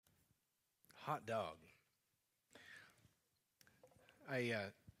Hot dog.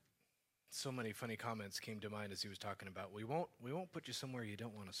 So many funny comments came to mind as he was talking about, we won't put you somewhere you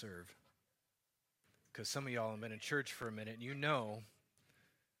don't want to serve. Because some of y'all have been in church for a minute, and you know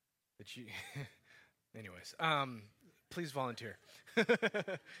that you... Anyways, please volunteer.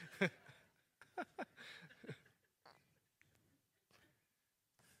 The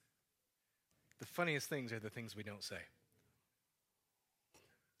funniest things are the things we don't say.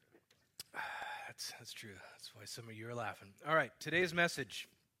 That's true. That's why some of you are laughing. All right, today's message.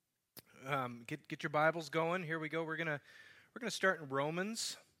 Get your Bibles going. Here we go. We're gonna start in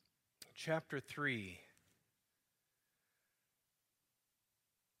Romans chapter 3.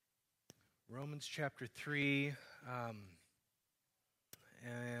 Romans chapter 3,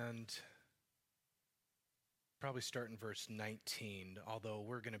 and probably start in verse 19. Although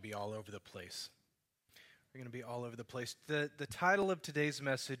we're going to be all over the place. The title of today's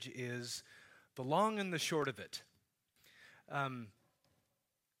message is "The Long and the Short of It."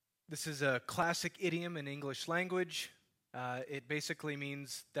 This is a classic idiom in English language. It basically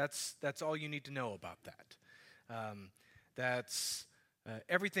means that's all you need to know about that. That's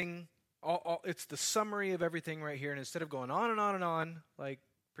everything. It's the summary of everything right here. And instead of going on and on and on like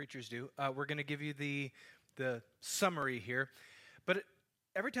preachers do, we're going to give you the summary here. But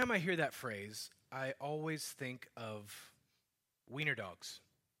every time I hear that phrase, I always think of wiener dogs.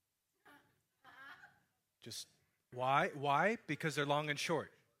 Just why? Why? Because they're long and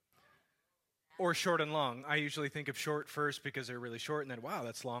short. Or short and long. I usually think of short first because they're really short, and then, wow,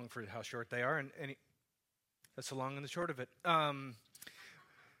 that's long for how short they are. And that's the long and the short of it.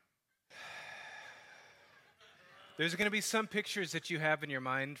 There's going to be some pictures that you have in your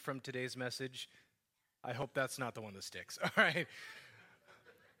mind from today's message. I hope that's not the one that sticks. All right.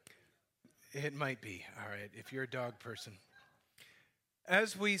 It might be. All right. If you're a dog person.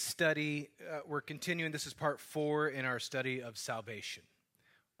 As we study, we're continuing. This is part 4 in our study of salvation.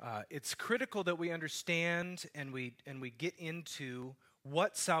 It's critical that we understand and we get into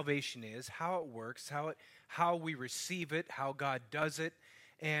what salvation is, how it works, how we receive it, how God does it.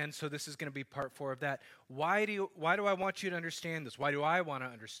 And so this is going to be part 4 of that. Why do I want you to understand this? Why do I want to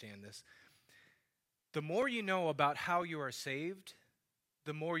understand this? The more you know about how you are saved,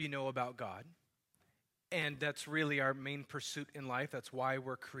 the more you know about God. And that's really our main pursuit in life. That's why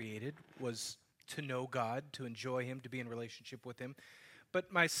we're created, was to know God, to enjoy Him, to be in relationship with Him.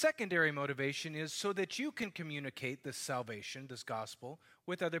 But my secondary motivation is so that you can communicate this salvation, this gospel,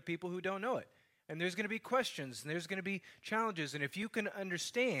 with other people who don't know it. And there's going to be questions, and there's going to be challenges. And if you can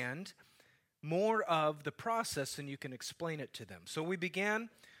understand more of the process, then you can explain it to them. So we began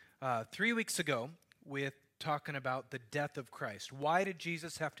 3 weeks ago with talking about the death of Christ. Why did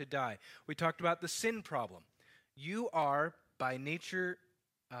Jesus have to die? We talked about the sin problem. You are, by nature,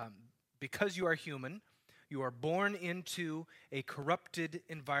 because you are human, you are born into a corrupted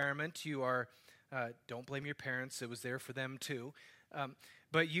environment. You are, don't blame your parents, it was there for them too.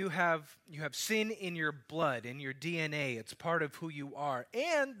 But you have sin in your blood, in your DNA. It's part of who you are.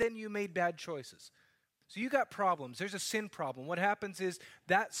 And then you made bad choices. So you got problems. There's a sin problem. What happens is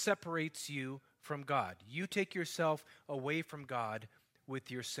that separates you from God. You take yourself away from God with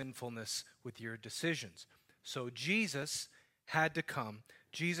your sinfulness, with your decisions. So Jesus had to come.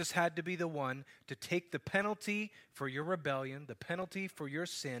 Jesus had to be the one to take the penalty for your rebellion, the penalty for your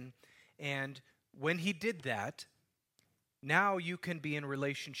sin. And when He did that, now you can be in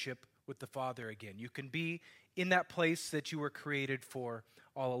relationship with the Father again. You can be in that place that you were created for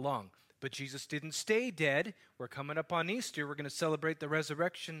all along. But Jesus didn't stay dead. We're coming up on Easter. We're going to celebrate the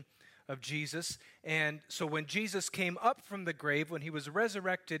resurrection of Jesus. And so when Jesus came up from the grave, when He was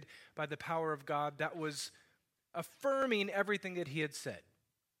resurrected by the power of God, that was affirming everything that He had said.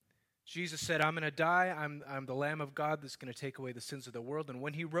 Jesus said, I'm going to die. I'm the Lamb of God that's going to take away the sins of the world. And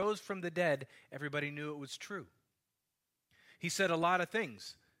when He rose from the dead, everybody knew it was true. He said a lot of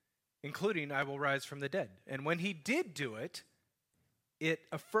things, including, I will rise from the dead. And when He did do it, it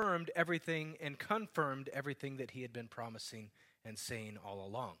affirmed everything and confirmed everything that He had been promising and saying all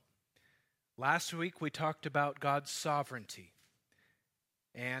along. Last week, we talked about God's sovereignty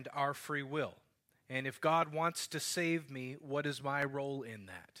and our free will. And if God wants to save me, what is my role in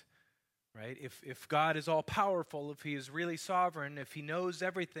that? Right? If God is all powerful, if He is really sovereign, if He knows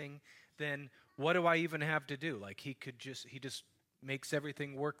everything, then what do I even have to do? Like He just makes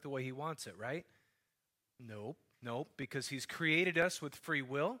everything work the way He wants it, right? Nope, because He's created us with free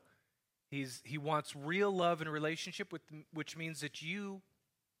will. He wants real love and relationship, which means that you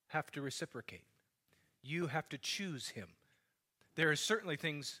have to reciprocate. You have to choose Him. There are certainly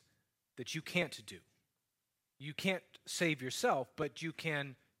things that you can't do. You can't save yourself, but you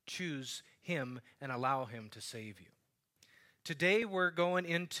can choose him and allow him to save you. Today we're going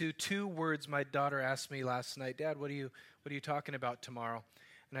into two words. My daughter asked me last night, Dad, what are you talking about tomorrow?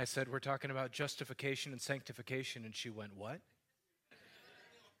 And I said, we're talking about justification and sanctification. And she went, what?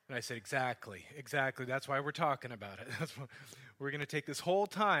 And I said, exactly. That's why we're talking about it. We're going to take this whole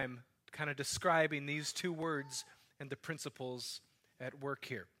time kind of describing these two words and the principles at work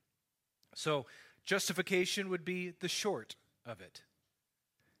here. So justification would be the short of it.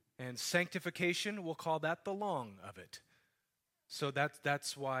 And sanctification, we'll call that the long of it. So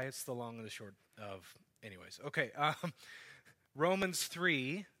that's why it's the long and the short of. Anyways, okay. Romans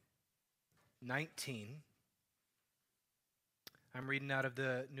 3:19. I'm reading out of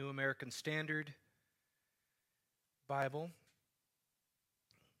the New American Standard Bible.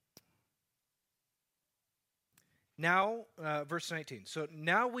 Now, verse 19. So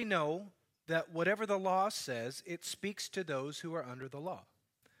now we know that whatever the law says, it speaks to those who are under the law,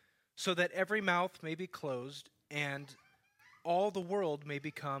 so that every mouth may be closed and all the world may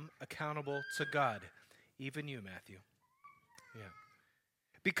become accountable to God. Even you, Matthew. Yeah.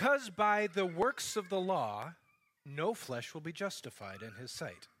 Because by the works of the law, no flesh will be justified in his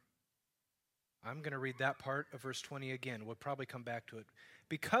sight. I'm going to read that part of verse 20 again. We'll probably come back to it.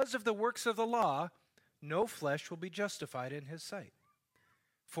 Because of the works of the law, no flesh will be justified in his sight.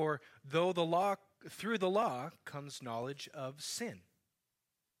 For through the law comes knowledge of sin.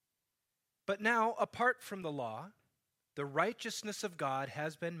 But now, apart from the law, the righteousness of God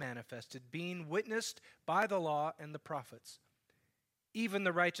has been manifested, being witnessed by the law and the prophets, even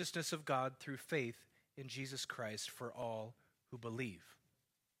the righteousness of God through faith in Jesus Christ for all who believe.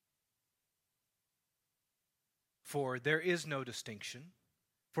 For there is no distinction,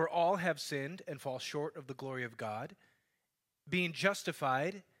 for all have sinned and fall short of the glory of God, being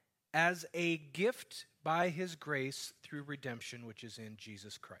justified as a gift by his grace through redemption, which is in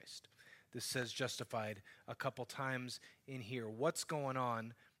Jesus Christ. This says justified a couple times in here. What's going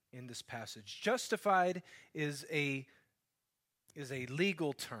on in this passage? Justified is a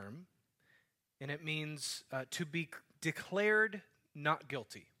legal term, and it means to be declared not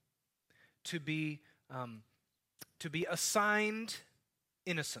guilty, to be assigned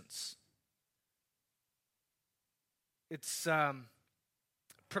innocence. It's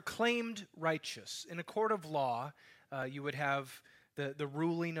proclaimed righteous. In a court of law, you would have the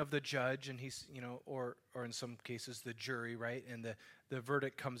ruling of the judge, and he's, or in some cases the jury, right? And the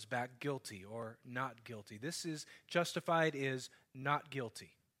verdict comes back guilty or not guilty. This is justified is not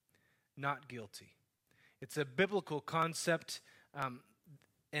guilty. Not guilty. It's a biblical concept, and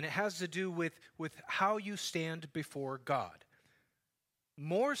it has to do with how you stand before God.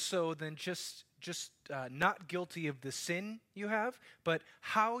 More so than just not guilty of the sin you have, but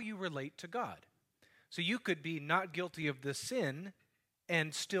how you relate to God. So you could be not guilty of the sin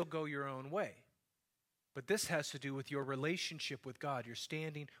and still go your own way. But this has to do with your relationship with God, your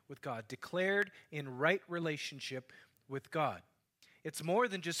standing with God, declared in right relationship with God. It's more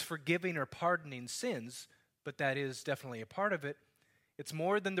than just forgiving or pardoning sins, but that is definitely a part of it. It's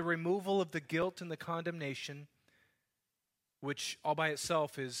more than the removal of the guilt and the condemnation, which all by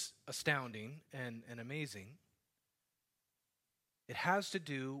itself is astounding and amazing. It has to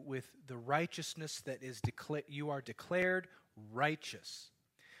do with the righteousness that is you are declared righteous.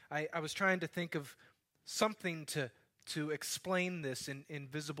 I was trying to think of something to explain this in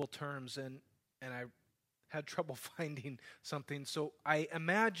visible terms, and I had trouble finding something. So I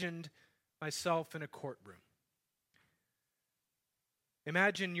imagined myself in a courtroom.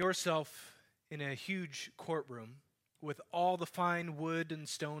 Imagine yourself in a huge courtroom with all the fine wood and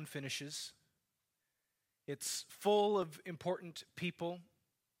stone finishes. It's full of important people,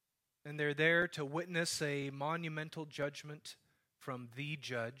 and they're there to witness a monumental judgment from the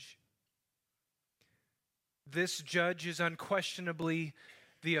judge. This judge is unquestionably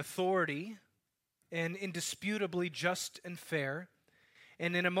the authority and indisputably just and fair.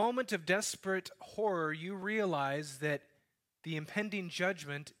 And in a moment of desperate horror, you realize that the impending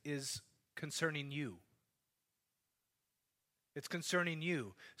judgment is concerning you. It's concerning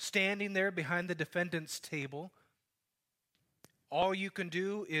you. Standing there behind the defendant's table, all you can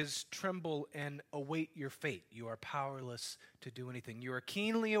do is tremble and await your fate. You are powerless to do anything. You are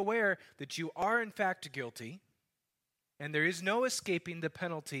keenly aware that you are in fact guilty, and there is no escaping the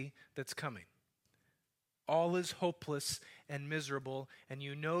penalty that's coming. All is hopeless and miserable, and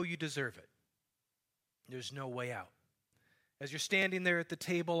you know you deserve it. There's no way out. As you're standing there at the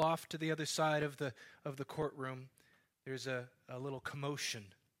table off to the other side of the courtroom, there's a little commotion,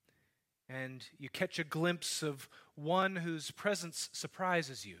 and you catch a glimpse of one whose presence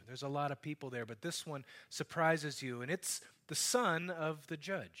surprises you. There's a lot of people there, but this one surprises you, and it's the son of the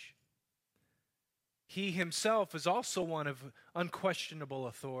judge. He himself is also one of unquestionable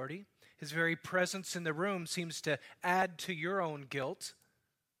authority. His very presence in the room seems to add to your own guilt.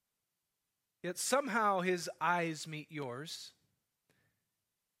 Yet somehow his eyes meet yours,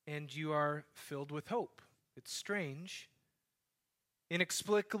 and you are filled with hope. It's strange.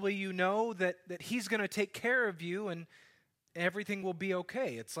 Inexplicably, you know that he's going to take care of you and everything will be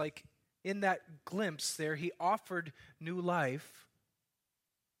okay. It's like in that glimpse there, he offered new life,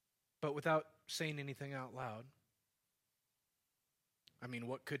 but without saying anything out loud. I mean,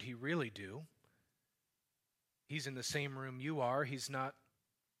 what could he really do? He's in the same room you are. He's not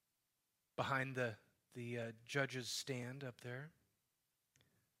behind the judge's stand up there.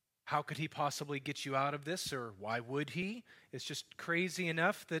 How could he possibly get you out of this, or why would he? It's just crazy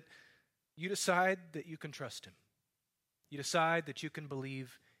enough that you decide that you can trust him. You decide that you can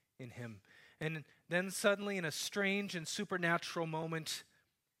believe in him. And then suddenly, in a strange and supernatural moment,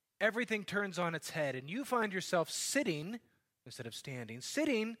 everything turns on its head, and you find yourself sitting, instead of standing,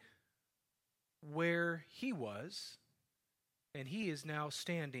 sitting where he was, and he is now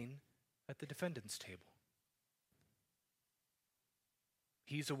standing at the defendant's table.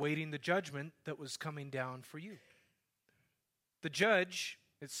 He's awaiting the judgment that was coming down for you. The judge,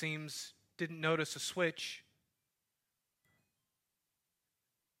 it seems, didn't notice a switch.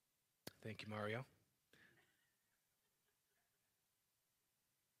 Thank you, Mario.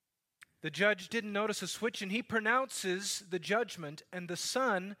 The judge didn't notice a switch, and he pronounces the judgment, and the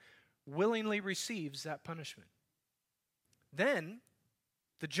son willingly receives that punishment. Then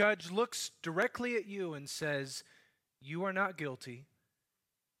the judge looks directly at you and says, "You are not guilty.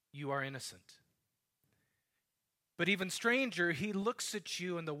 You are innocent." But even stranger, he looks at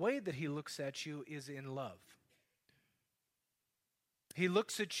you, and the way that he looks at you is in love. He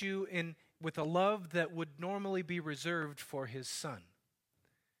looks at you with a love that would normally be reserved for his son.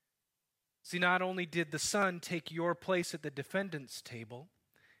 See, not only did the son take your place at the defendant's table,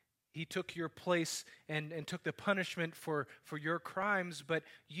 he took your place and took the punishment for your crimes, but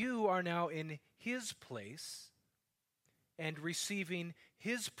you are now in his place and receiving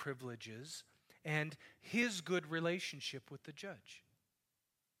his privileges and his good relationship with the judge.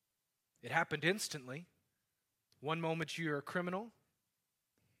 It happened instantly. One moment you're a criminal,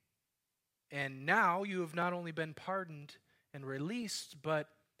 and now you have not only been pardoned and released, but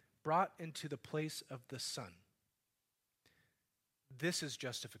brought into the place of the Son. This is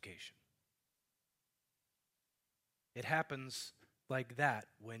justification. It happens like that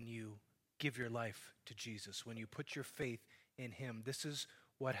when you give your life to Jesus, when you put your faith in him. This is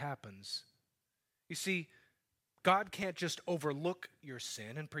what happens. You see, God can't just overlook your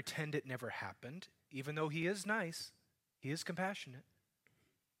sin and pretend it never happened, even though he is nice, he is compassionate.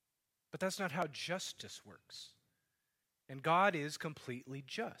 But that's not how justice works. And God is completely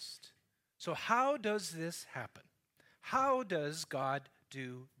just. So how does this happen? How does God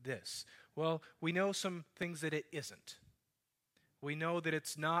do this? Well, we know some things that it isn't. We know that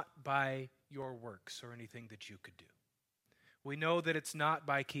it's not by your works or anything that you could do. We know that it's not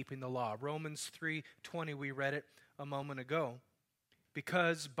by keeping the law. Romans 3:20, we read it a moment ago.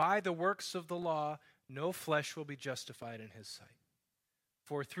 Because by the works of the law, no flesh will be justified in his sight.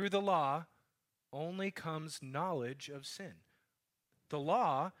 For through the law only comes knowledge of sin. The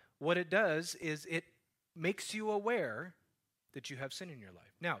law, what it does is it makes you aware that you have sin in your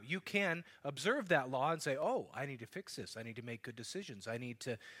life. Now, you can observe that law and say, oh, I need to fix this. I need to make good decisions. I need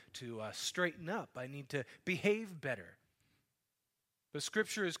to straighten up. I need to behave better. But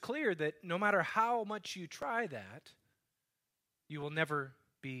Scripture is clear that no matter how much you try that, you will never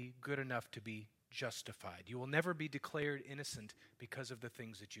be good enough to be justified. You will never be declared innocent because of the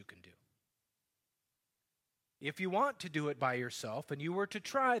things that you can do. If you want to do it by yourself and you were to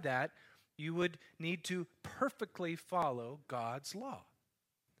try that, you would need to perfectly follow God's law.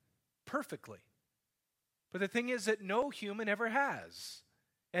 Perfectly. But the thing is that no human ever has.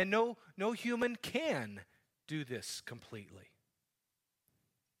 And no human can do this completely.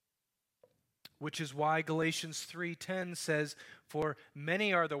 Which is why Galatians 3:10 says, "For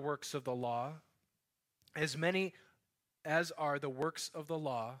many are the works of the law, as many as are the works of the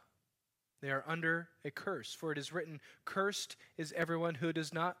law, they are under a curse. For it is written, cursed is everyone who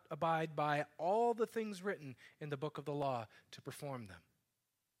does not abide by all the things written in the book of the law to perform them."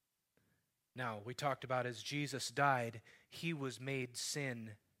 Now, we talked about as Jesus died, he was made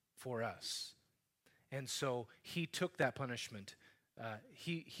sin for us. And so he took that punishment.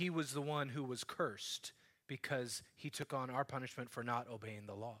 He was the one who was cursed because he took on our punishment for not obeying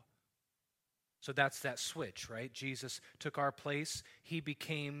the law. So that's that switch, right? Jesus took our place. He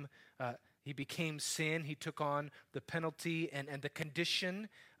became He became sin. He took on the penalty and the condition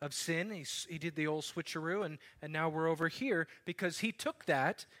of sin. He did the old switcheroo, and now we're over here because he took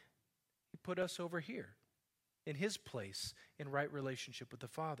that. He put us over here in his place in right relationship with the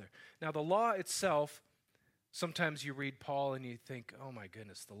Father. Now, the law itself, sometimes you read Paul and you think, oh my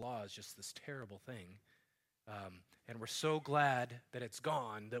goodness, the law is just this terrible thing. And we're so glad that it's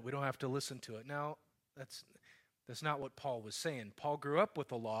gone that we don't have to listen to it. Now, that's not what Paul was saying. Paul grew up with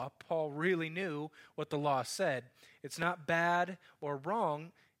the law. Paul really knew what the law said. It's not bad or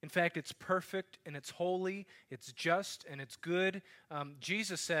wrong. In fact, it's perfect and it's holy, it's just and it's good.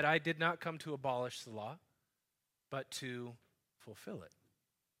 Jesus said, I did not come to abolish the law, but to fulfill it.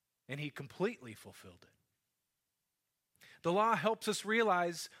 And he completely fulfilled it. The law helps us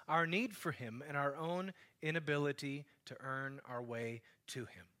realize our need for him and our own inability to earn our way to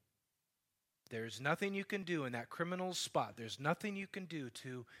him. There's nothing you can do in that criminal spot. There's nothing you can do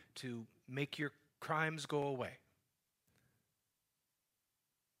to make your crimes go away.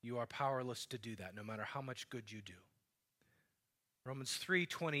 You are powerless to do that, no matter how much good you do. Romans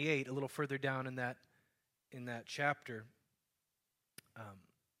 3:28, a little further down in that chapter,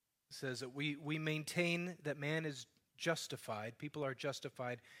 says that we maintain that man is justified. People are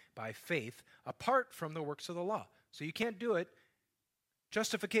justified by faith apart from the works of the law. So you can't do it.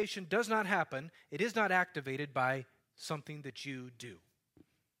 Justification does not happen. It is not activated by something that you do.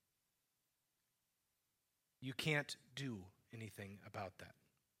 You can't do anything about that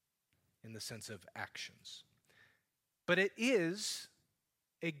in the sense of actions. But it is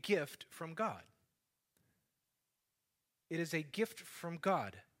a gift from God. It is a gift from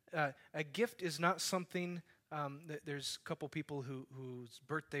God. A gift is not something, there's a couple people whose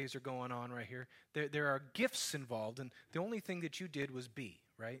birthdays are going on right here. There are gifts involved, and the only thing that you did was be,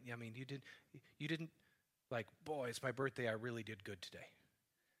 right? I mean, you didn't like, boy, it's my birthday, I really did good today.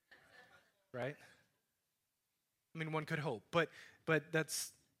 Right? I mean, one could hope, but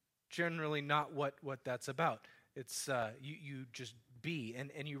that's generally not what that's about. It's you just be,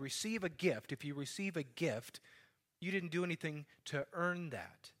 and you receive a gift. If you receive a gift, you didn't do anything to earn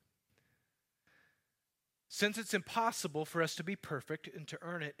that. Since it's impossible for us to be perfect and to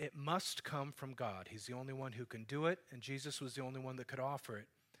earn it, it must come from God. He's the only one who can do it, and Jesus was the only one that could offer it.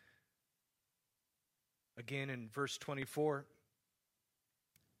 Again, in verse 24,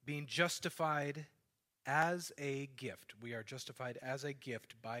 being justified as a gift. We are justified as a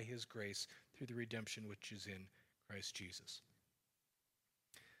gift by his grace through the redemption which is in Christ Jesus.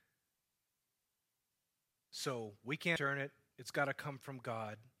 So we can't earn it. It's got to come from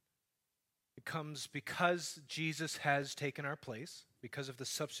God. It comes because Jesus has taken our place, because of the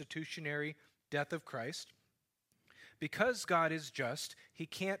substitutionary death of Christ. Because God is just, he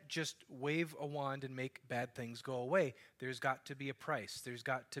can't just wave a wand and make bad things go away. There's got to be a price. There's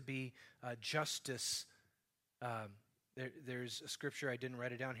got to be justice. There's a scripture, I didn't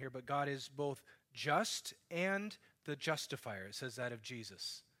write it down here, but God is both just and the justifier. It says that of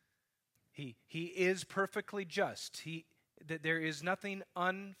Jesus. He is perfectly just. There is nothing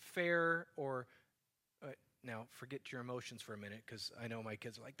unfair or... now, forget your emotions for a minute, because I know my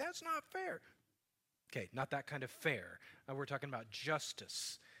kids are like, that's not fair. Okay, not that kind of fair. We're talking about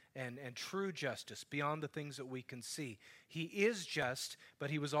justice and true justice beyond the things that we can see. He is just, but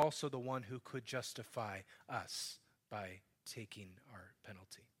he was also the one who could justify us by taking our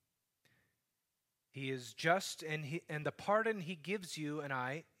penalty. He is just, and the pardon he gives you and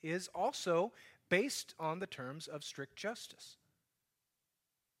I is also based on the terms of strict justice.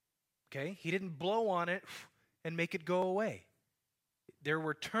 Okay? He didn't blow on it and make it go away. There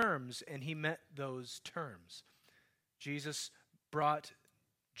were terms, and he met those terms. Jesus brought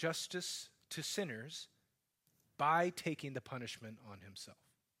justice to sinners by taking the punishment on himself.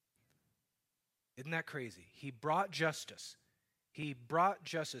 Isn't that crazy? He brought justice. He brought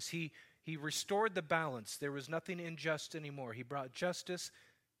justice. He restored the balance. There was nothing unjust anymore. He brought justice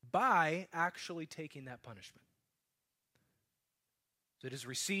by actually taking that punishment. So it is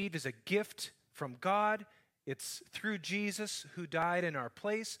received as a gift from God. It's through Jesus who died in our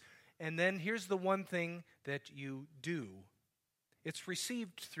place. And then here's the one thing that you do. It's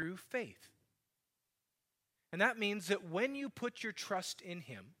received through faith. And that means that when you put your trust in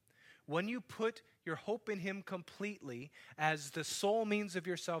him, when you put your hope in him completely as the sole means of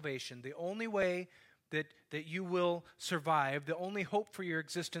your salvation, the only way that you will survive, the only hope for your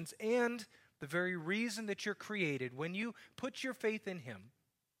existence, and the very reason that you're created, when you put your faith in him,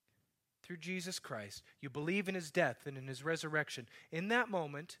 through Jesus Christ, you believe in his death and in his resurrection, in that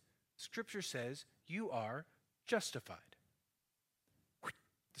moment, Scripture says, you are justified.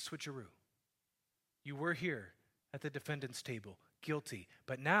 The switcheroo. You were here at the defendant's table. guilty.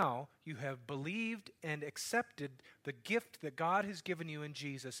 But now you have believed and accepted the gift that God has given you in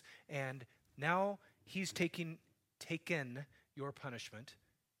Jesus, and now he's taken your punishment,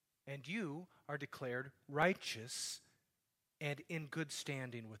 and you are declared righteous and in good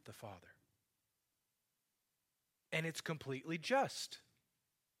standing with the Father. And it's completely just.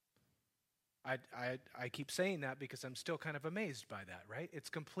 I keep saying that because I'm still kind of amazed by that, right? It's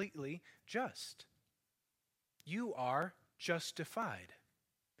completely just. You are justified.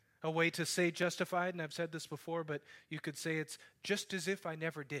 A way to say justified, and I've said this before, but you could say it's just as if I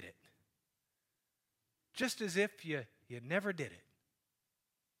never did it. Just as if you never did it.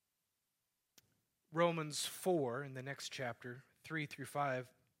 Romans 4, in the next chapter, 3 through 5,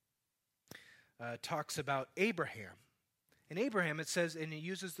 talks about Abraham. And Abraham, it says, and it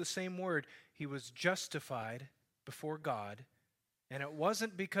uses the same word, he was justified before God. And it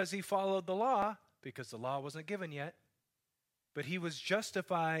wasn't because he followed the law, because the law wasn't given yet, but he was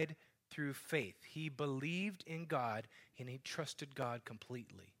justified through faith. He believed in God, and he trusted God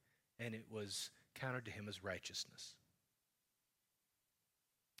completely. And it was counted to him as righteousness.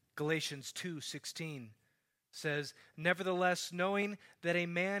 Galatians 2:16 says, nevertheless, knowing that a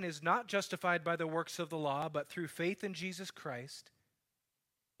man is not justified by the works of the law, but through faith in Jesus Christ,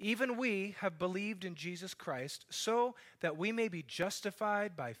 even we have believed in Jesus Christ, so that we may be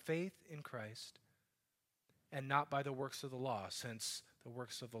justified by faith in Christ, and not by the works of the law, since the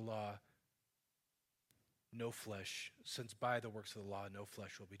works of the law, since by the works of the law, no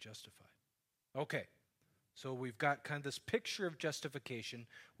flesh will be justified. Okay. So we've got kind of this picture of justification.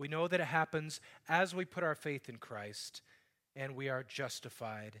 We know that it happens as we put our faith in Christ and we are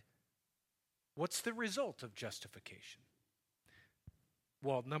justified. What's the result of justification?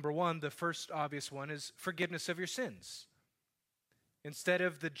 Well, number one, the first obvious one is forgiveness of your sins. Instead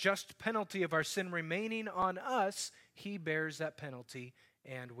of the just penalty of our sin remaining on us, he bears that penalty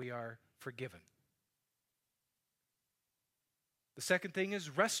and we are forgiven. The second thing is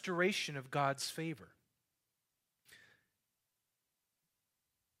restoration of God's favor.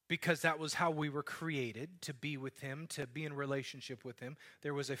 Because that was how we were created, to be with him, to be in relationship with him.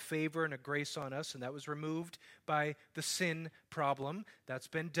 There was a favor and a grace on us, and that was removed by the sin problem. That's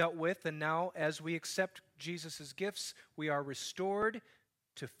been dealt with, and now as we accept Jesus' gifts, we are restored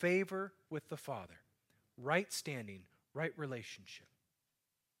to favor with the Father. Right standing, right relationship.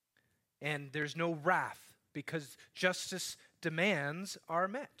 And there's no wrath, because justice demands are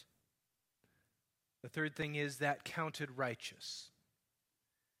met. The third thing is that counted righteous.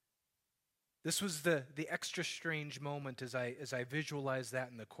 This was the extra strange moment as I visualized that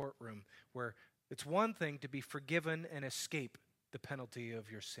in the courtroom, where it's one thing to be forgiven and escape the penalty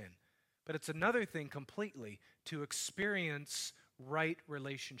of your sin. But it's another thing completely to experience right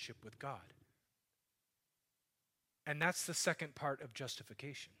relationship with God. And that's the second part of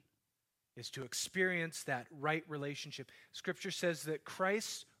justification, is to experience that right relationship. Scripture says that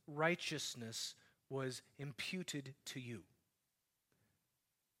Christ's righteousness was imputed to you.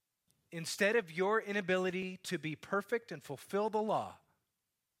 Instead of your inability to be perfect and fulfill the law,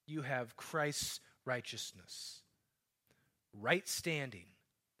 you have Christ's righteousness, right standing,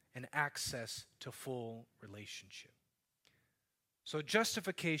 and access to full relationship. So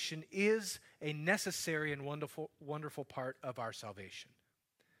justification is a necessary and wonderful part of our salvation.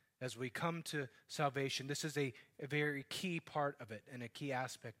 As we come to salvation, this is a very key part of it and a key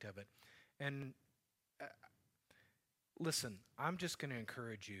aspect of it. And listen, I'm just going to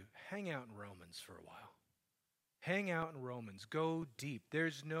encourage you, hang out in Romans for a while. Hang out in Romans. Go deep.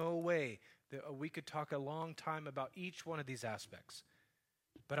 There's no way that we could talk a long time about each one of these aspects.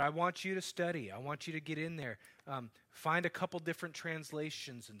 But I want you to study. I want you to get in there. Find a couple different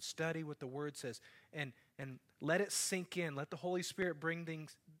translations and study what the Word says. And let it sink in. Let the Holy Spirit bring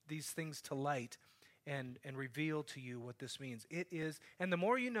these things to light and reveal to you what this means. It is, and the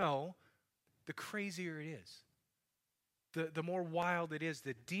more you know, the crazier it is. The more wild it is,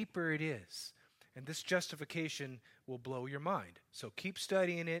 the deeper it is. And this justification will blow your mind. So keep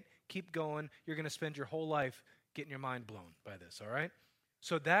studying it, keep going. You're going to spend your whole life getting your mind blown by this, all right?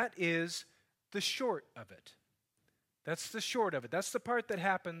 So that is the short of it. That's the short of it. That's the part that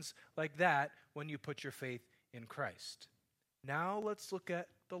happens like that when you put your faith in Christ. Now let's look at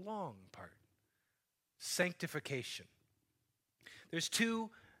the long part. Sanctification. There's two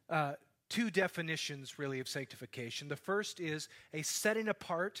definitions, really, of sanctification. The first is a setting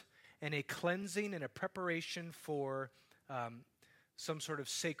apart and a cleansing and a preparation for some sort of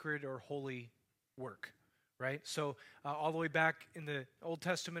sacred or holy work, right? So all the way back in the Old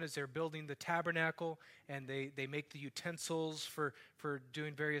Testament, as they're building the tabernacle, and they make the utensils for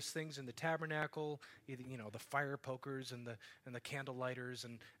doing various things in the tabernacle, the fire pokers and the candle lighters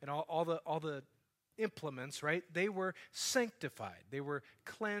and all the implements, right? They were sanctified. They were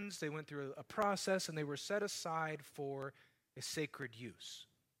cleansed. They went through a process, and they were set aside for a sacred use.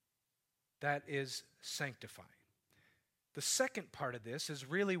 That is sanctifying. The second part of this is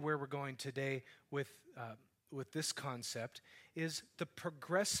really where we're going today with this concept, is the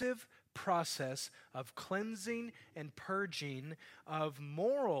progressive process of cleansing and purging of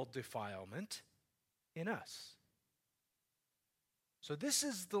moral defilement in us. So this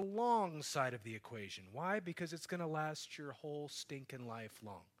is the long side of the equation. Why? Because it's going to last your whole stinking life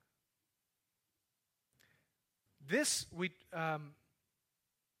long.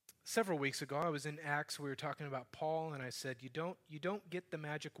 Several weeks ago, I was in Acts. We were talking about Paul, and I said, you don't get the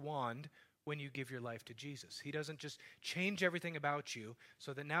magic wand when you give your life to Jesus. He doesn't just change everything about you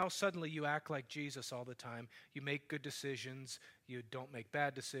so that now suddenly you act like Jesus all the time. You make good decisions. You don't make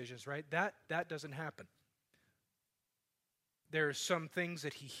bad decisions, right? That doesn't happen. There are some things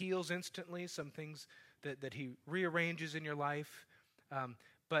that he heals instantly, some things that he rearranges in your life.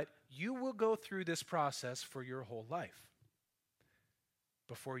 But you will go through this process for your whole life.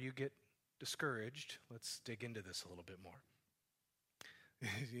 Before you get discouraged, let's dig into this a little bit more.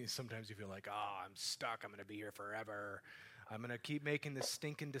 Sometimes you feel like, I'm stuck. I'm going to be here forever. I'm going to keep making this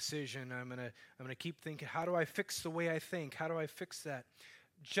stinking decision. I'm going to keep thinking, how do I fix the way I think? How do I fix that?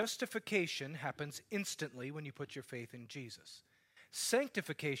 Justification happens instantly when you put your faith in Jesus.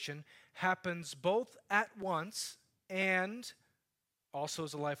 Sanctification happens both at once and also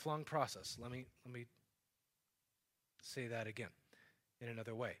as a lifelong process. Let me say that again in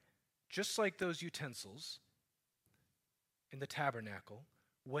another way. Just like those utensils in the tabernacle,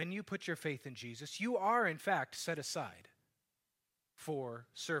 when you put your faith in Jesus, you are in fact set aside for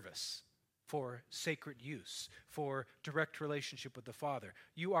service, for sacred use, for direct relationship with the Father.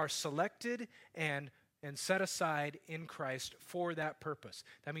 You are selected and set aside in Christ for that purpose.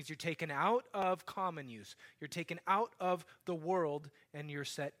 That means you're taken out of common use. You're taken out of the world and you're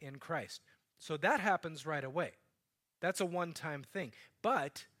set in Christ. So that happens right away. That's a one-time thing.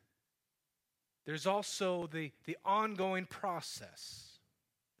 But there's also the ongoing process.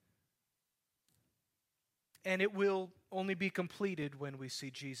 And it will only be completed when we see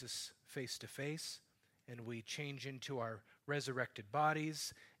Jesus face to face and we change into our resurrected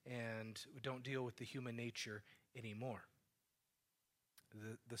bodies and we don't deal with the human nature anymore,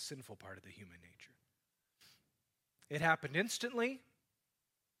 the sinful part of the human nature. It happened instantly,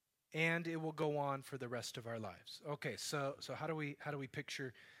 and it will go on for the rest of our lives. Okay, so how do we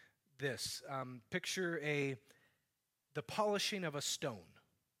picture this? Picture the polishing of a stone,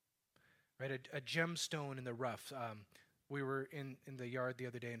 right? A gemstone in the rough. We were in the yard the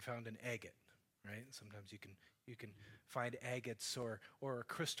other day and found an agate, right? Sometimes you can find agates or a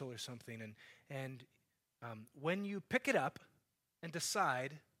crystal or something, and when you pick it up and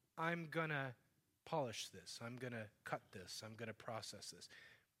decide, I'm gonna polish this, I'm gonna cut this, I'm gonna process this,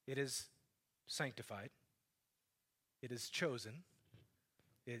 it is sanctified, it is chosen,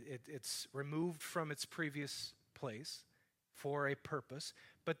 it's removed from its previous place for a purpose,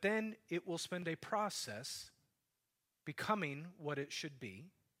 but then it will spend a process becoming what it should be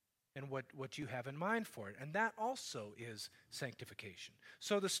and what you have in mind for it. And that also is sanctification.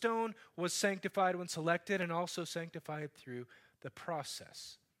 So the stone was sanctified when selected and also sanctified through the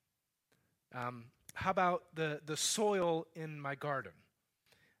process. How about the soil in my garden?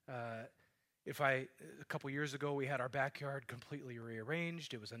 A couple years ago, we had our backyard completely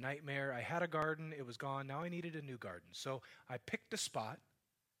rearranged. It was a nightmare. I had a garden. It was gone. Now I needed a new garden. So I picked a spot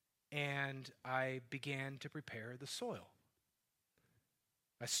and I began to prepare the soil.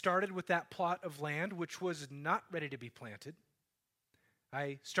 I started with that plot of land which was not ready to be planted.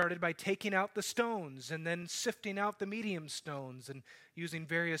 I started by taking out the stones and then sifting out the medium stones and using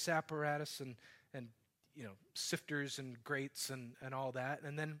various apparatus and sifters and grates and all that.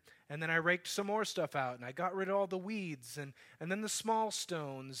 And then I raked some more stuff out and I got rid of all the weeds and then the small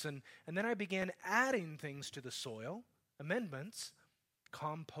stones. And then I began adding things to the soil, amendments,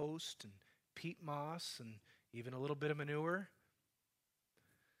 compost and peat moss and even a little bit of manure.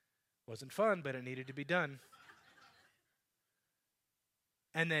 Wasn't fun, but it needed to be done.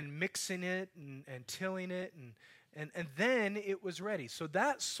 And then mixing it and tilling it, and then it was ready. So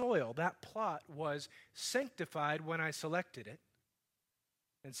that soil, that plot was sanctified when I selected it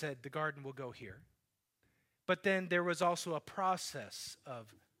and said the garden will go here. But then there was also a process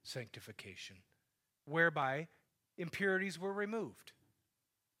of sanctification whereby impurities were removed.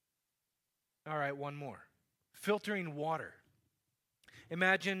 All right, one more. filtering water.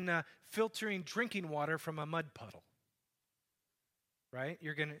 Imagine filtering drinking water from a mud puddle. Right?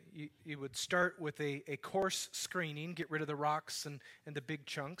 You would start with a coarse screening, get rid of the rocks and the big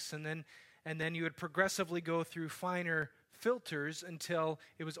chunks, and then you would progressively go through finer filters until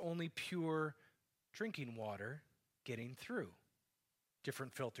it was only pure drinking water getting through.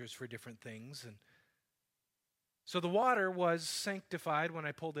 Different filters for different things. And so the water was sanctified when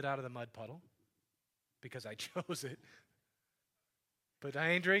I pulled it out of the mud puddle because I chose it. But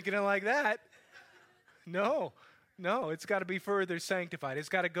I ain't drinking it like that. No, it's got to be further sanctified. It's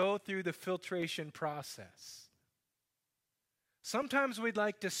got to go through the filtration process. Sometimes we'd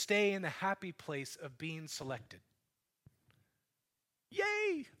like to stay in the happy place of being selected.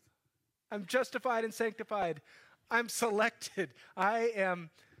 Yay! I'm justified and sanctified. I'm selected. The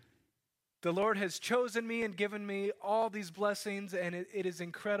Lord has chosen me and given me all these blessings, and it is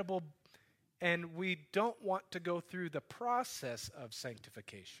incredible. And we don't want to go through the process of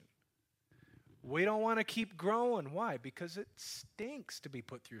sanctification. We don't want to keep growing. Why? Because it stinks to be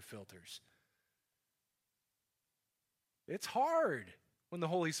put through filters. It's hard when the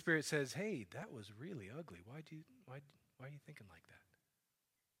Holy Spirit says, hey, that was really ugly. Why are you thinking like that?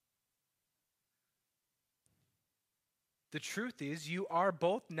 The truth is, you are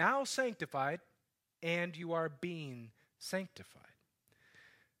both now sanctified and you are being sanctified.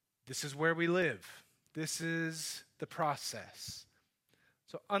 This is where we live. This is the process.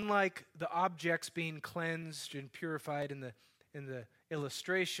 So unlike the objects being cleansed and purified in the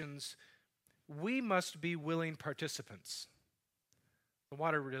illustrations, we must be willing participants. The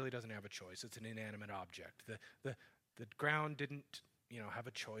water really doesn't have a choice. It's an inanimate object. The ground didn't, have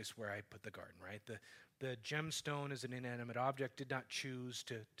a choice where I put the garden, right? The gemstone is an inanimate object, did not choose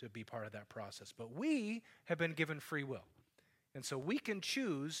to be part of that process. But we have been given free will. And so we can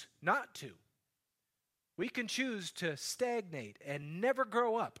choose not to. We can choose to stagnate and never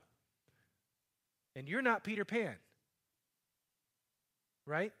grow up. And you're not Peter Pan.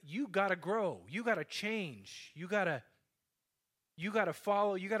 Right? You got to grow. You got to change. You got to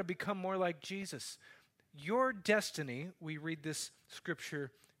follow. You got to become more like Jesus. Your destiny, we read this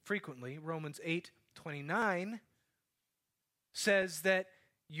scripture frequently, Romans 8:29, says that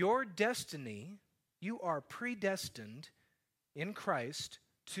your destiny, you are predestined in Christ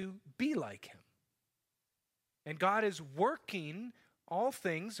to be like him. And God is working all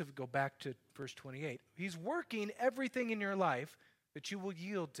things, if we go back to verse 28, he's working everything in your life that you will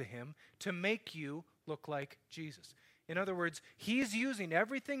yield to him to make you look like Jesus. In other words, he's using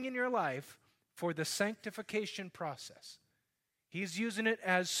everything in your life for the sanctification process. He's using it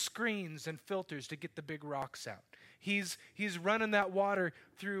as screens and filters to get the big rocks out. He's running that water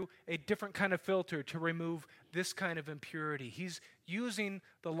through a different kind of filter to remove this kind of impurity. He's using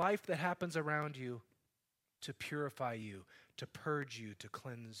the life that happens around you to purify you, to purge you, to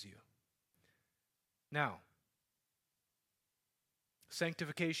cleanse you. Now,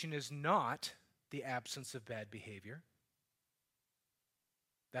 sanctification is not the absence of bad behavior.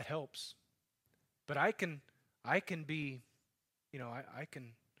 That helps. But I can be, I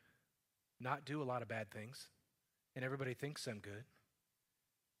can not do a lot of bad things, and everybody thinks I'm good.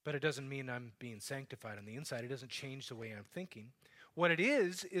 But it doesn't mean I'm being sanctified on the inside. It doesn't change the way I'm thinking. What it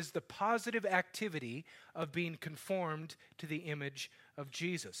is the positive activity of being conformed to the image of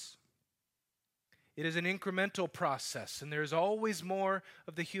Jesus. It is an incremental process, and there's always more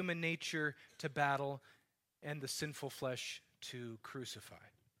of the human nature to battle and the sinful flesh to crucify.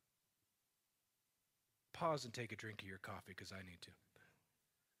 Pause and take a drink of your coffee because I need to.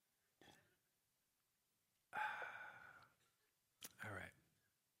 All right.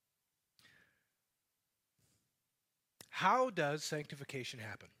 How does sanctification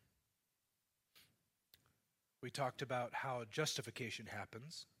happen? We talked about how justification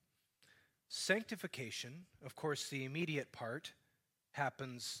happens. Sanctification, of course, the immediate part,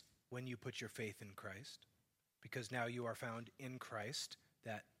 happens when you put your faith in Christ, because now you are found in Christ.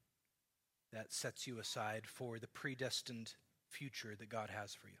 That sets you aside for the predestined future that God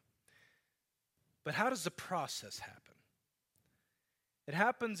has for you. But how does the process happen? It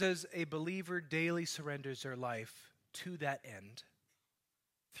happens as a believer daily surrenders their life to that end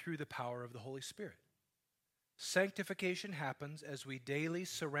through the power of the Holy Spirit. Sanctification happens as we daily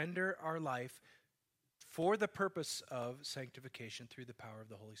surrender our life for the purpose of sanctification through the power of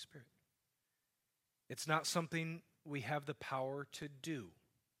the Holy Spirit. It's not something we have the power to do.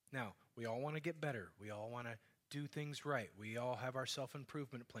 Now, we all want to get better. We all want to do things right. We all have our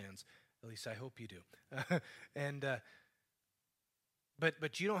self-improvement plans. At least I hope you do.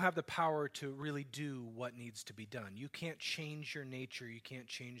 But you don't have the power to really do what needs to be done. You can't change your nature. You can't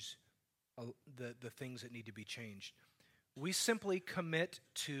change the things that need to be changed. We simply commit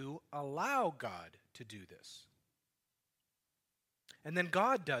to allow God to do this. And then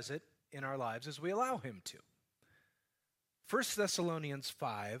God does it in our lives as we allow him to. 1 Thessalonians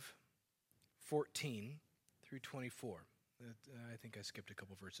 5:14 through 24. I think I skipped a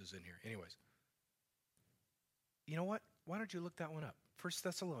couple verses in here. Anyways. You know what? Why don't you look that one up? 1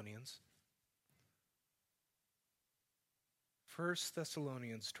 Thessalonians. 1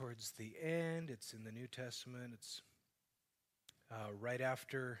 Thessalonians towards the end. It's in the New Testament. It's right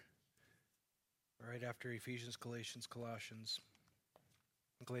after Ephesians, Galatians, Colossians,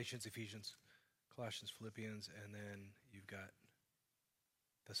 Ephesians, Colossians, Philippians, and then you've got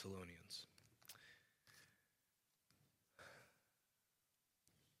Thessalonians.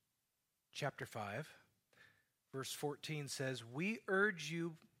 Chapter 5, verse 14 says, "We urge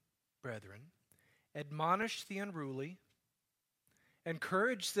you, brethren, admonish the unruly,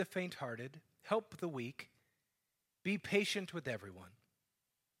 encourage the faint-hearted, help the weak, be patient with everyone."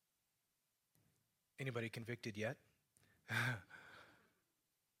 Anybody convicted yet?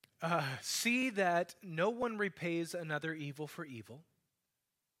 See that no one repays another evil for evil,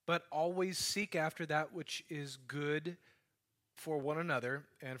 but always seek after that which is good for one another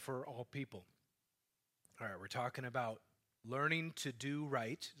and for all people. All right, we're talking about learning to do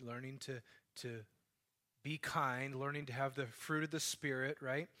right, learning to be kind, learning to have the fruit of the Spirit,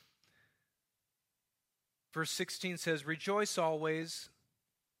 right? Verse 16 says, "Rejoice always."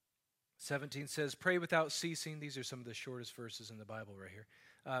 17 says, "Pray without ceasing." These are some of the shortest verses in the Bible right here.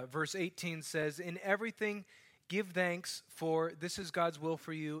 Verse 18 says, "In everything give thanks, for this is God's will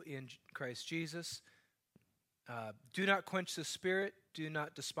for you in Christ Jesus. Do not quench the Spirit. Do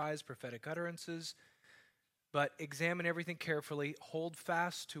not despise prophetic utterances, but examine everything carefully. Hold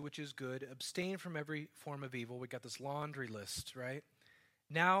fast to which is good. Abstain from every form of evil." We got this laundry list, right?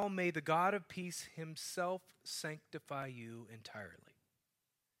 "Now may the God of peace himself sanctify you entirely.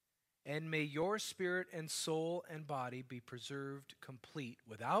 And may your spirit and soul and body be preserved complete,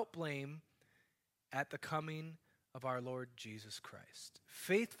 without blame, at the coming of our Lord Jesus Christ.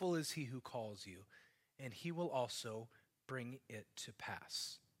 Faithful is he who calls you, and he will also bring it to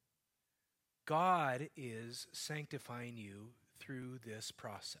pass." God is sanctifying you through this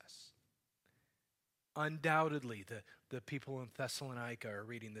process. Undoubtedly, the people in Thessalonica are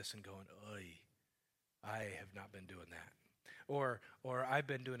reading this and going, "Oy, I have not been doing that." Or I've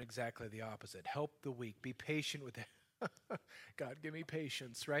been doing exactly the opposite. Help the weak. Be patient with it. God, give me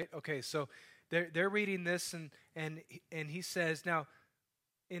patience, right? Okay, so they're reading this, and he says, now,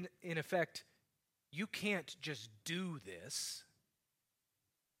 in effect, you can't just do this.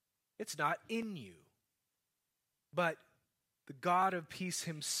 It's not in you. But the God of peace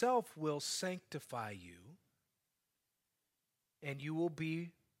himself will sanctify you, and you will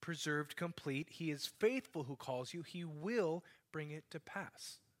be preserved complete. He is faithful who calls you. He will bring it to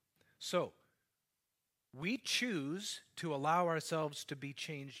pass. So, we choose to allow ourselves to be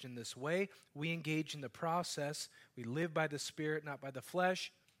changed in this way. We engage in the process. We live by the Spirit, not by the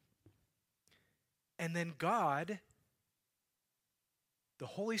flesh. And then God, the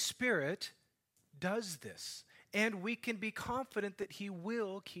Holy Spirit, does this. And we can be confident that he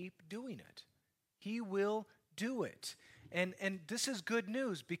will keep doing it. He will do it. And this is good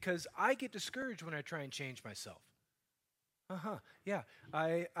news, because I get discouraged when I try and change myself. Yeah,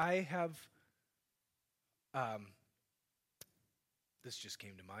 I have, this just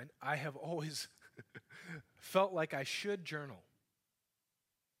came to mind. I have always felt like I should journal.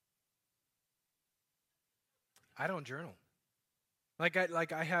 I don't journal. Like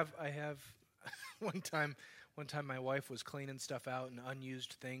I have one time my wife was cleaning stuff out and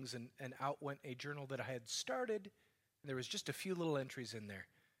unused things, and out went a journal that I had started. And there was just a few little entries in there,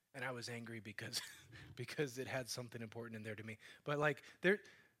 and I was angry because it had something important in there to me. But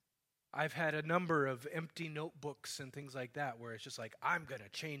I've had a number of empty notebooks and things like that where it's just like, I'm going to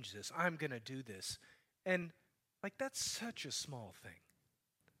change this. I'm going to do this. And that's such a small thing.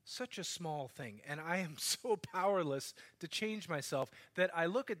 Such a small thing. And I am so powerless to change myself that I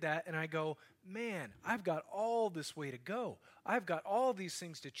look at that and I go, man, I've got all this way to go. I've got all these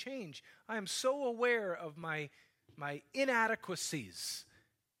things to change. I am so aware of my inadequacies.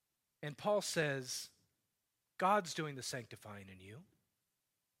 And Paul says, God's doing the sanctifying in you.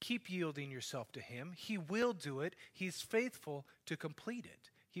 Keep yielding yourself to him. He will do it. He's faithful to complete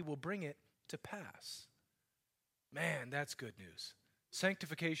it. He will bring it to pass. Man, that's good news.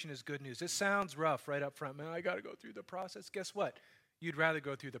 Sanctification is good news. It sounds rough right up front. Man, I got to go through the process. Guess what? You'd rather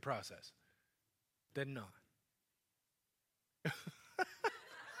go through the process than not.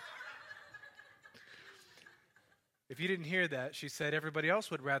 If you didn't hear that, she said everybody else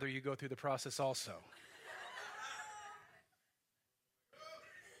would rather you go through the process also.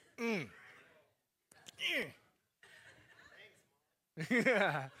 Yeah.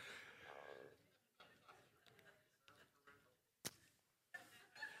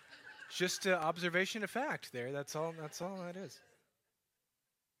 Just an observation of fact there. That's all that is.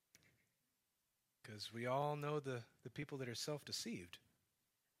 Because we all know the people that are self-deceived.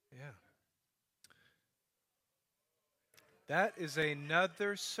 Yeah. That is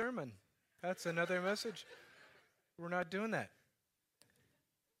another sermon. That's another message. We're not doing that.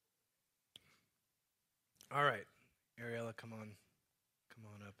 All right. Ariella, come on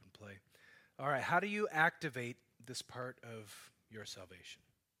up and play. All right. How do you activate this part of your salvation?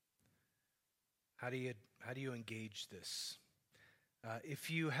 How do you engage this?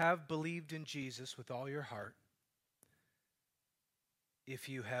 If you have believed in Jesus with all your heart, if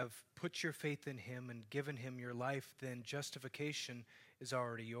you have put your faith in him and given him your life, then justification is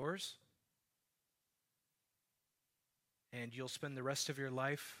already yours. And you'll spend the rest of your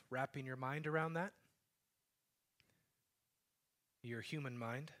life wrapping your mind around that, your human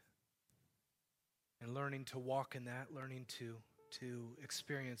mind, and learning to walk in that, learning to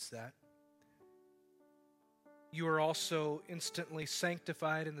experience that. You are also instantly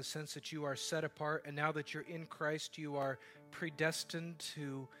sanctified in the sense that you are set apart, and now that you're in Christ, you are predestined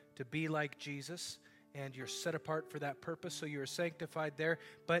to be like Jesus, and you're set apart for that purpose, so you're sanctified there.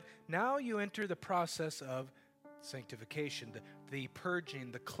 But now you enter the process of sanctification, the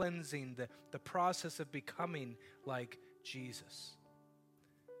purging, the cleansing, the process of becoming like Jesus.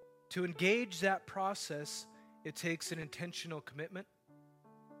 To engage that process, it takes an intentional commitment.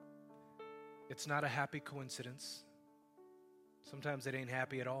 It's not a happy coincidence. Sometimes it ain't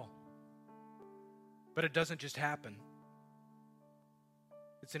happy at all. But it doesn't just happen.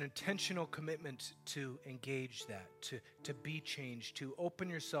 It's an intentional commitment to engage that, to be changed, to open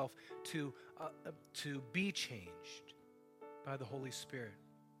yourself to be changed by the Holy Spirit.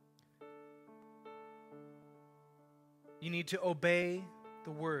 You need to obey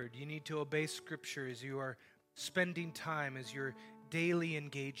the Word. You need to obey Scripture as you are spending time, as you're daily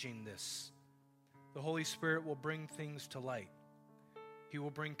engaging this. The Holy Spirit will bring things to light. He will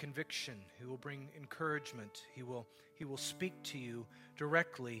bring conviction. He will bring encouragement. He will speak to you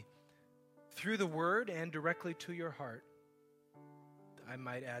directly through the Word and directly to your heart. I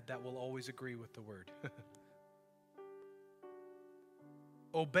might add, that will always agree with the Word.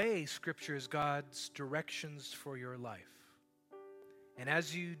 Obey Scripture as God's directions for your life. And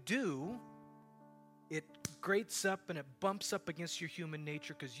as you do, it grates up and it bumps up against your human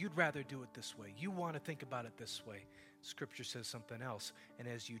nature because you'd rather do it this way. You want to think about it this way. Scripture says something else. And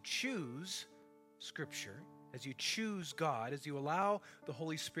as you choose Scripture, as you choose God, as you allow the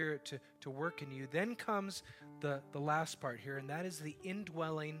Holy Spirit to work in you, then comes the last part here, and that is the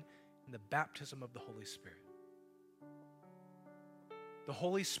indwelling and the baptism of the Holy Spirit. The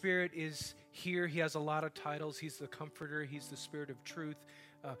Holy Spirit is here. He has a lot of titles. He's the Comforter. He's the Spirit of truth.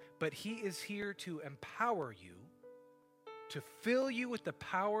 But He is here to empower you, to fill you with the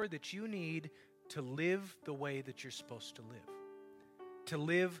power that you need to live the way that you're supposed to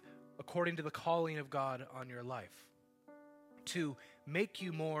live according to the calling of God on your life, to make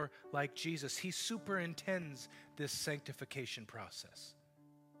you more like Jesus. He superintends this sanctification process.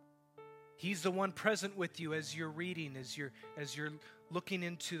 He's the one present with you as you're reading, as you're looking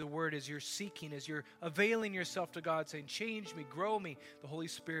into the Word, as you're seeking, as you're availing yourself to God, saying, change me, grow me. The Holy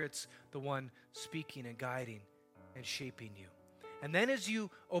Spirit's the one speaking and guiding and shaping you. And then as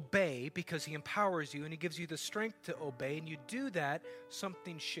you obey, because He empowers you and He gives you the strength to obey, and you do that,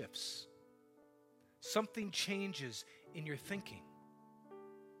 something shifts. Something changes in your thinking.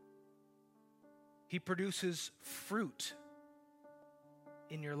 He produces fruit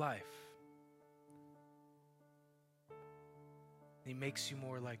in your life. He makes you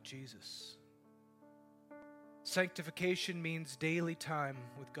more like Jesus. Sanctification means daily time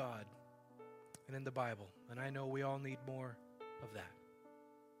with God and in the Bible. And I know we all need more of that.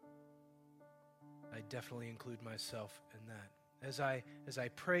 I definitely include myself in that. As I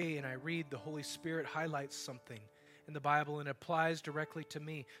pray and I read, the Holy Spirit highlights something in the Bible and applies directly to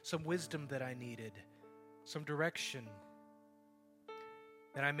me, some wisdom that I needed, some direction.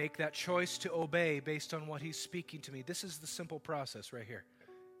 And I make that choice to obey based on what He's speaking to me. This is the simple process right here.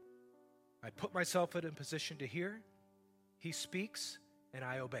 I put myself in a position to hear, He speaks, and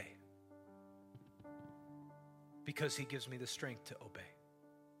I obey. Because He gives me the strength to obey.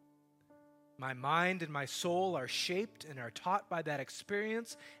 My mind and my soul are shaped and are taught by that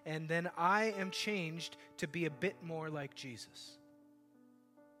experience, and then I am changed to be a bit more like Jesus.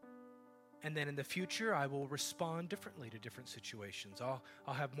 And then in the future, I will respond differently to different situations.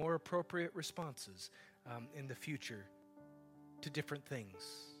 I'll have more appropriate responses in the future to different things.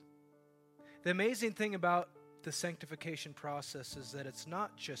 The amazing thing about the sanctification process is that it's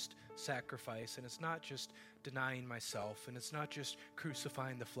not just sacrifice, and it's not just denying myself, and it's not just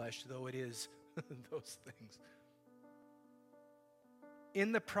crucifying the flesh, though it is those things.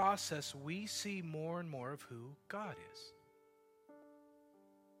 In the process, we see more and more of who God is.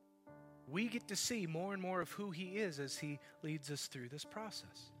 We get to see more and more of who He is as He leads us through this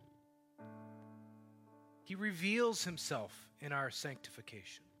process. He reveals Himself in our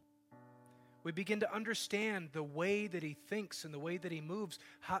sanctification. We begin to understand the way that He thinks and the way that He moves.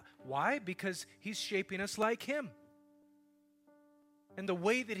 Why? Because He's shaping us like Him. And the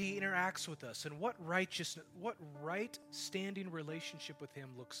way that He interacts with us and what righteousness, what right standing relationship with Him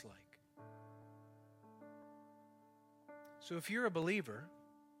looks like. So if you're a believer,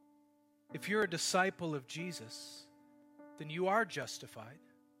 if you're a disciple of Jesus, then you are justified.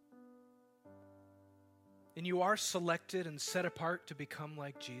 And you are selected and set apart to become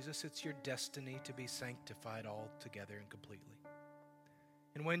like Jesus. It's your destiny to be sanctified altogether and completely.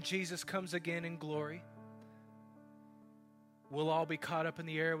 And when Jesus comes again in glory, we'll all be caught up in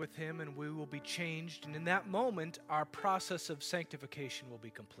the air with Him and we will be changed. And in that moment, our process of sanctification will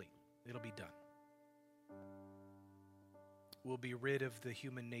be complete. It'll be done. We'll be rid of the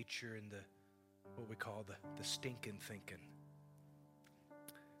human nature and what we call the stinking thinking.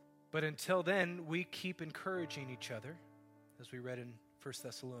 But until then, we keep encouraging each other, as we read in 1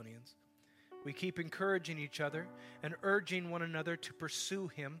 Thessalonians. We keep encouraging each other and urging one another to pursue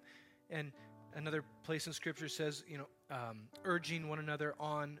Him. And another place in Scripture says, urging one another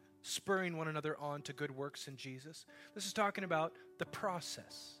on, spurring one another on to good works in Jesus. This is talking about the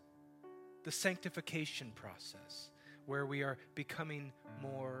process, the sanctification process, where we are becoming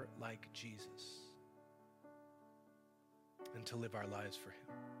more like Jesus and to live our lives for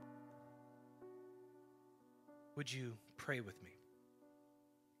Him. Would you pray with me?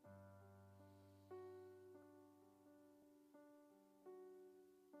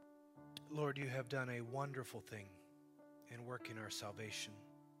 Lord, You have done a wonderful thing in working our salvation,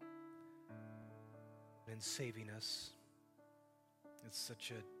 in saving us. It's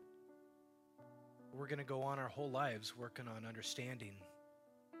such we're going to go on our whole lives working on understanding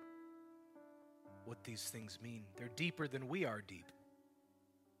what these things mean. They're deeper than we are deep.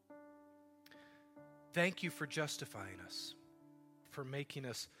 Thank You for justifying us, for making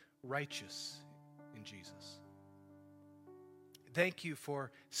us righteous in Jesus. Thank You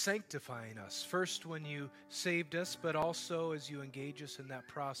for sanctifying us, first when You saved us, but also as You engage us in that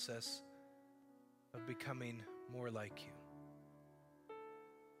process of becoming more like You.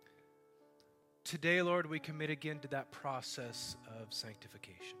 Today, Lord, we commit again to that process of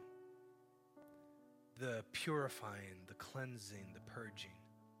sanctification. The purifying, the cleansing, the purging.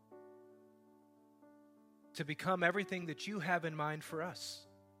 To become everything that You have in mind for us.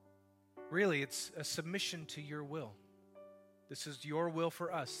 Really, it's a submission to Your will. This is Your will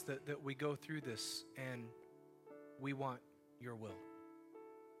for us, that we go through this, and we want Your will.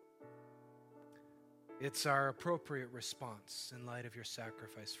 It's our appropriate response in light of Your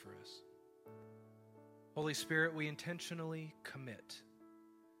sacrifice for us. Holy Spirit, we intentionally commit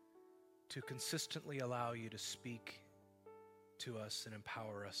to consistently allow You to speak to us and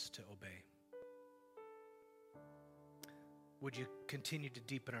empower us to obey. Would You continue to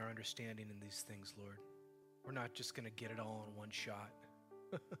deepen our understanding in these things, Lord? We're not just going to get it all in one shot.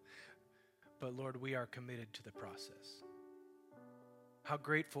 But Lord, we are committed to the process. How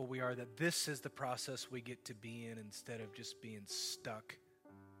grateful we are that this is the process we get to be in instead of just being stuck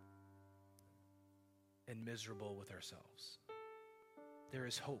and miserable with ourselves. There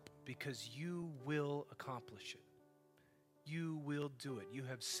is hope because You will accomplish it. You will do it. You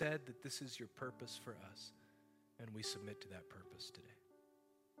have said that this is Your purpose for us, and we submit to that purpose today.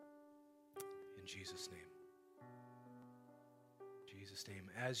 In Jesus' name. Jesus' name.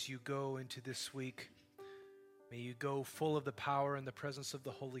 As you go into this week, may you go full of the power and the presence of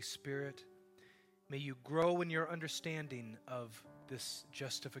the Holy Spirit. May you grow in your understanding of this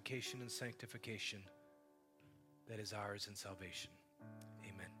justification and sanctification that is ours in salvation.